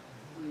Jesus.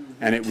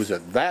 And it was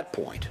at that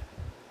point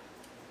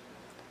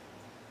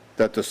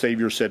that the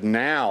Savior said,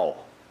 now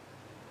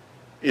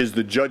is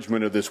the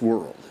judgment of this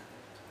world.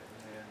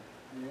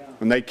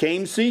 When they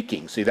came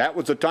seeking, see, that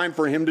was the time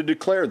for him to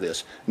declare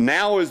this.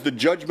 Now is the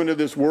judgment of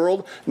this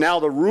world. Now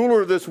the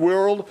ruler of this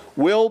world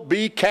will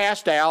be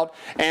cast out,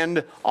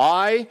 and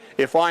I,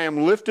 if I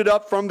am lifted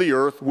up from the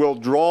earth, will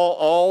draw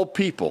all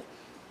people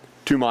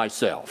to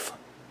myself.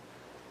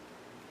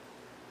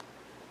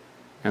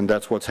 And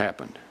that's what's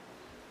happened.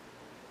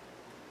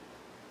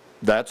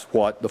 That's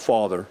what the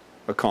Father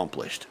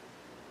accomplished.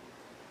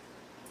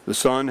 The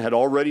Son had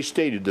already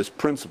stated this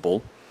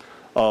principle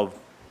of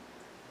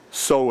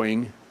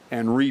sowing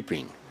and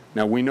reaping.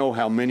 Now we know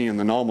how many in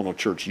the nominal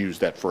church use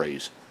that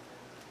phrase.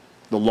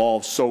 The law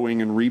of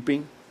sowing and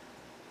reaping.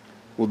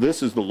 Well,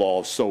 this is the law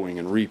of sowing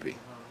and reaping.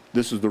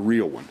 This is the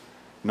real one.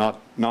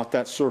 Not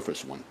that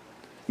surface one.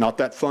 Not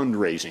that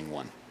fundraising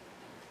one.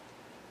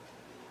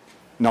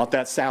 Not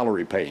that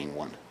salary paying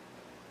one.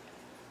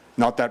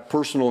 Not that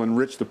personal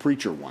enrich the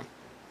preacher one.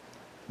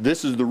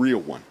 This is the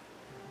real one.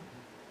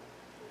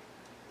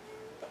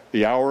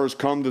 The hour has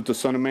come that the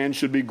Son of Man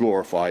should be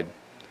glorified.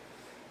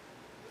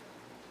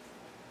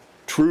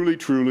 Truly,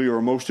 truly,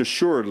 or most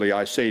assuredly,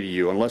 I say to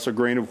you, unless a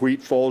grain of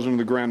wheat falls into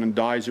the ground and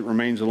dies, it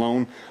remains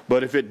alone.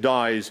 But if it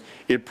dies,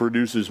 it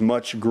produces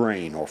much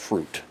grain or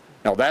fruit.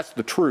 Now that's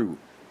the true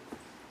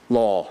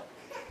law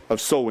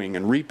of sowing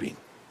and reaping.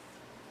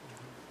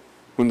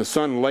 When the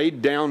Son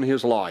laid down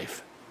his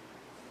life,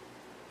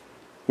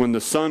 when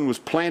the Son was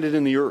planted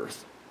in the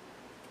earth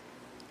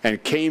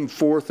and came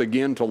forth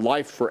again to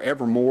life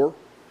forevermore,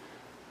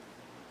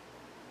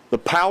 the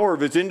power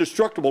of his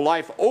indestructible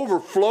life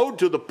overflowed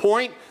to the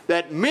point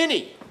that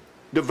many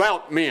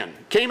devout men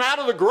came out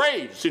of the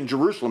graves in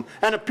Jerusalem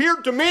and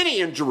appeared to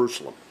many in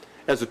Jerusalem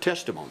as a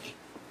testimony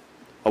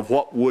of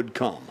what would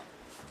come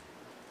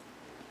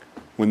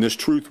when this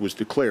truth was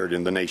declared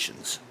in the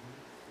nations.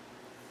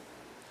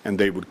 And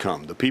they would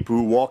come. The people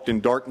who walked in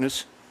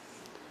darkness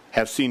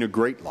have seen a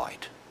great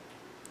light.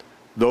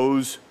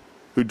 Those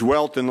who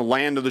dwelt in the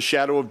land of the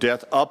shadow of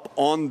death, up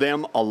on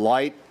them a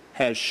light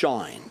has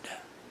shined.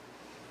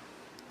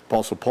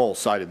 Apostle Paul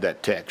cited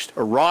that text.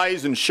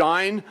 Arise and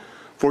shine,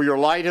 for your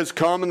light has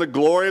come, and the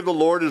glory of the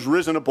Lord is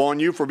risen upon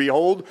you. For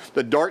behold,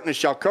 the darkness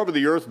shall cover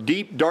the earth,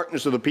 deep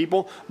darkness of the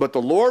people, but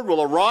the Lord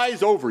will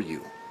arise over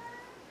you.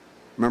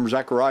 Remember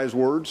Zechariah's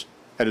words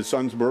at his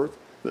son's birth?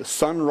 The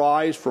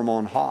sunrise from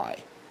on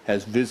high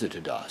has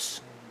visited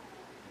us.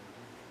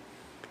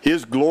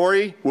 His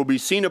glory will be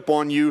seen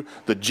upon you.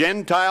 The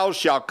Gentiles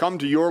shall come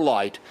to your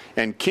light,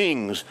 and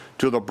kings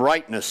to the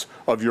brightness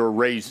of your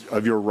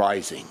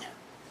rising.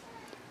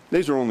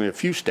 These are only a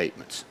few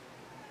statements.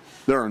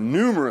 There are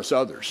numerous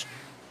others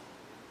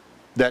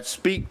that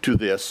speak to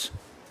this,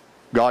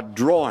 God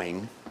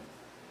drawing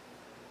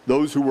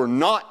those who were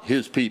not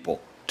his people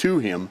to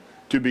him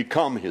to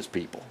become his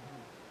people.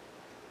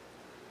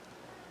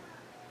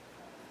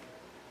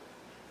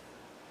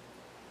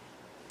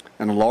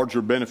 And a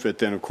larger benefit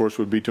then, of course,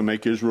 would be to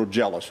make Israel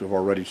jealous. We've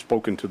already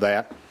spoken to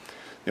that.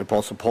 The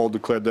Apostle Paul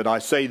declared that, I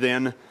say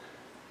then,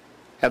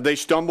 have they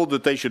stumbled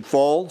that they should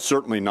fall?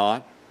 Certainly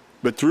not.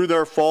 But through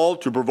their fall,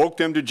 to provoke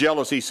them to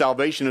jealousy,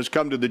 salvation has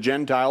come to the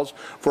Gentiles.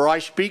 For I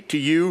speak to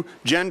you,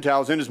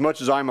 Gentiles, inasmuch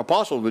as I am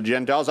apostle of the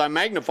Gentiles, I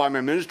magnify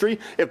my ministry,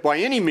 if by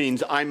any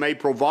means I may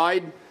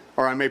provide,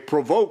 or I may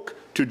provoke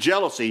to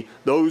jealousy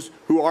those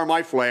who are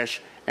my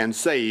flesh, and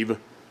save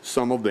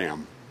some of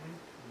them.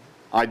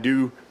 I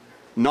do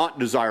not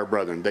desire,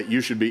 brethren, that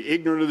you should be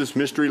ignorant of this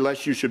mystery,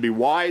 lest you should be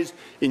wise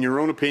in your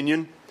own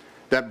opinion,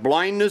 that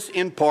blindness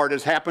in part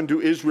has happened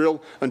to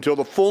Israel until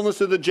the fullness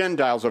of the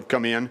Gentiles have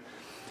come in,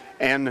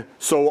 and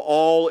so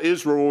all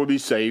Israel will be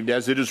saved.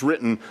 As it is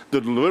written,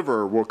 the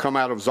deliverer will come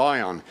out of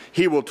Zion.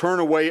 He will turn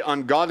away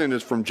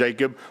ungodliness from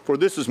Jacob, for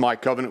this is my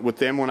covenant with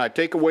them when I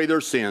take away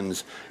their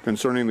sins.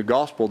 Concerning the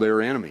gospel, they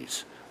are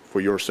enemies for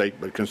your sake,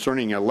 but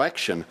concerning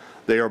election,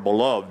 they are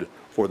beloved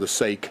for the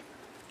sake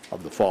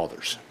of the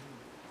fathers.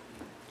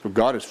 So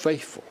God is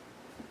faithful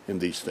in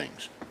these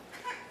things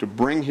to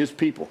bring his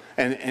people.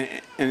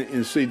 And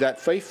see, that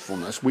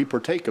faithfulness, we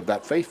partake of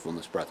that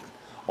faithfulness, brethren.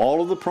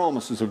 All of the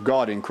promises of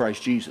God in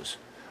Christ Jesus,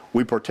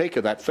 we partake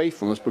of that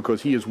faithfulness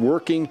because he is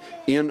working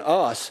in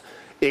us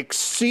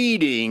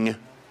exceeding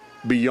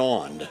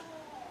beyond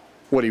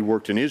what he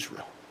worked in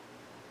Israel.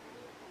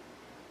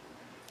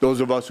 Those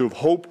of us who have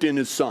hoped in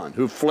his Son,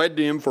 who have fled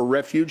to him for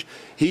refuge,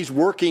 he's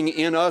working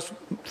in us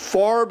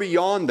far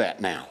beyond that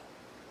now.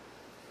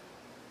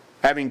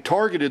 Having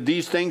targeted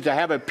these things to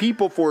have a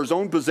people for his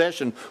own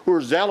possession who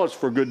are zealous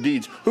for good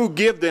deeds, who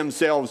give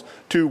themselves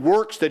to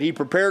works that he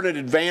prepared in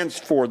advance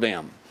for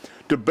them,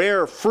 to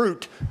bear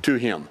fruit to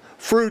him,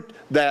 fruit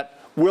that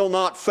will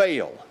not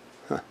fail,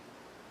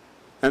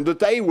 and that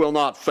they will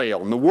not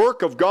fail, and the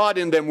work of God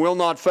in them will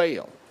not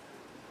fail,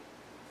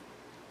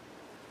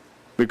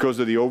 because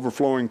of the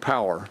overflowing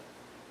power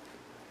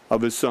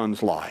of his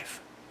Son's life,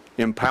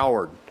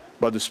 empowered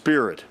by the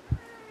Spirit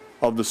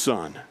of the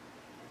Son.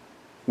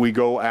 We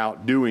go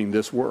out doing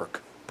this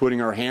work,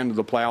 putting our hand to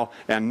the plow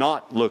and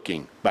not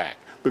looking back,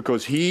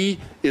 because he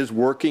is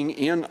working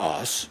in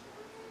us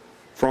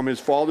from his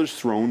Father's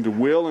throne to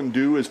will and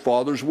do his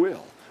Father's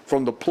will,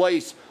 from the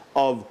place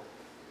of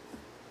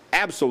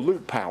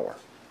absolute power,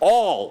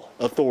 all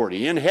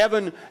authority in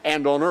heaven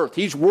and on earth.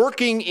 He's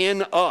working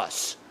in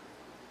us,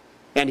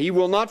 and he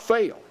will not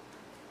fail.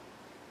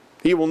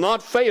 He will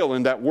not fail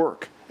in that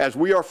work as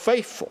we are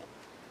faithful,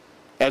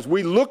 as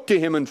we look to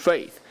him in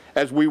faith,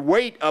 as we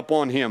wait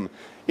upon him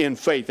in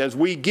faith, as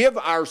we give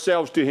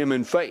ourselves to him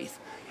in faith.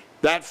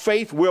 That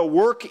faith will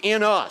work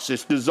in us.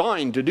 It's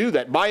designed to do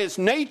that. By its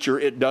nature,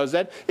 it does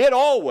that. It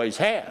always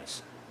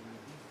has.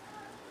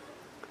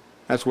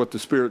 That's what the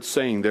Spirit's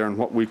saying there in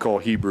what we call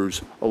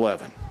Hebrews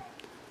 11.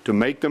 To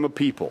make them a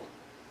people,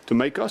 to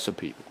make us a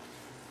people,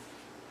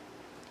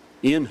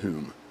 in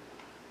whom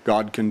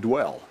God can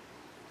dwell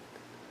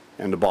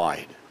and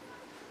abide,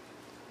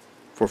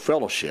 for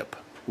fellowship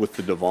with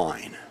the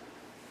divine,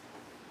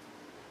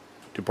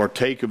 to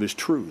partake of his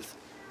truth,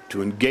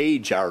 to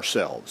engage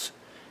ourselves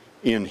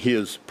in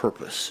his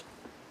purpose,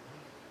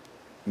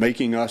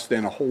 making us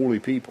then a holy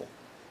people.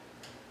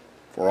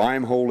 For I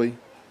am holy,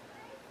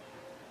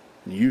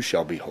 and you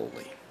shall be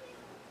holy.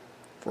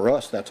 For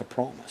us, that's a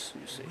promise,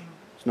 you see.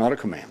 It's not a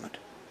commandment.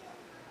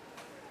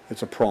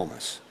 It's a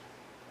promise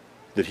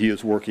that he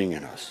is working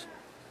in us.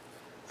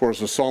 For as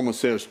the psalmist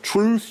says,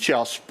 truth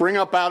shall spring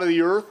up out of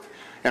the earth,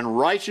 and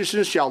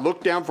righteousness shall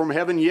look down from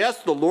heaven.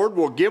 Yes, the Lord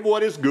will give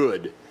what is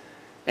good,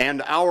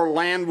 and our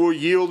land will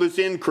yield its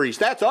increase.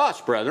 That's us,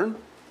 brethren.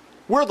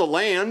 We're the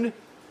land.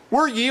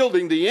 We're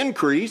yielding the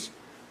increase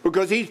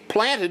because he's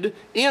planted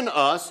in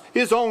us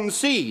his own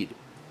seed.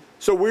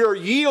 So we are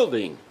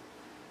yielding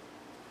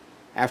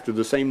after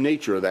the same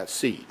nature of that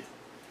seed.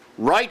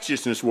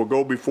 Righteousness will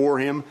go before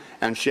him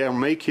and shall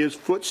make his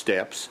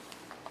footsteps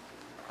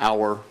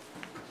our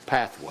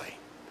pathway.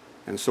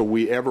 And so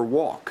we ever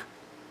walk.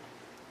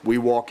 We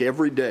walk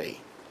every day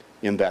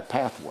in that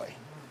pathway,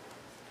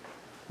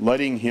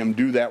 letting him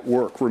do that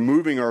work,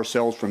 removing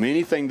ourselves from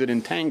anything that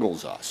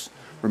entangles us,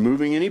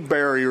 removing any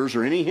barriers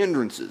or any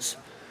hindrances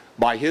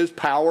by his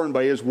power and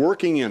by his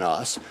working in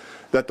us,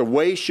 that the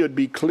way should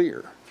be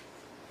clear,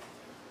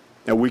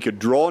 that we could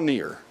draw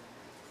near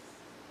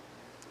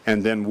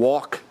and then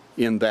walk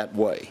in that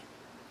way.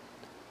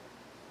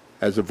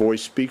 As a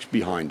voice speaks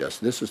behind us,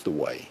 this is the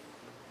way,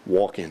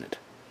 walk in it.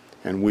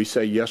 And we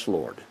say, yes,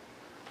 Lord,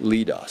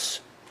 lead us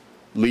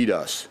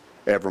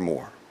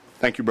evermore.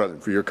 Thank you,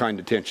 brethren, for your kind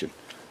attention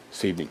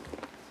this evening.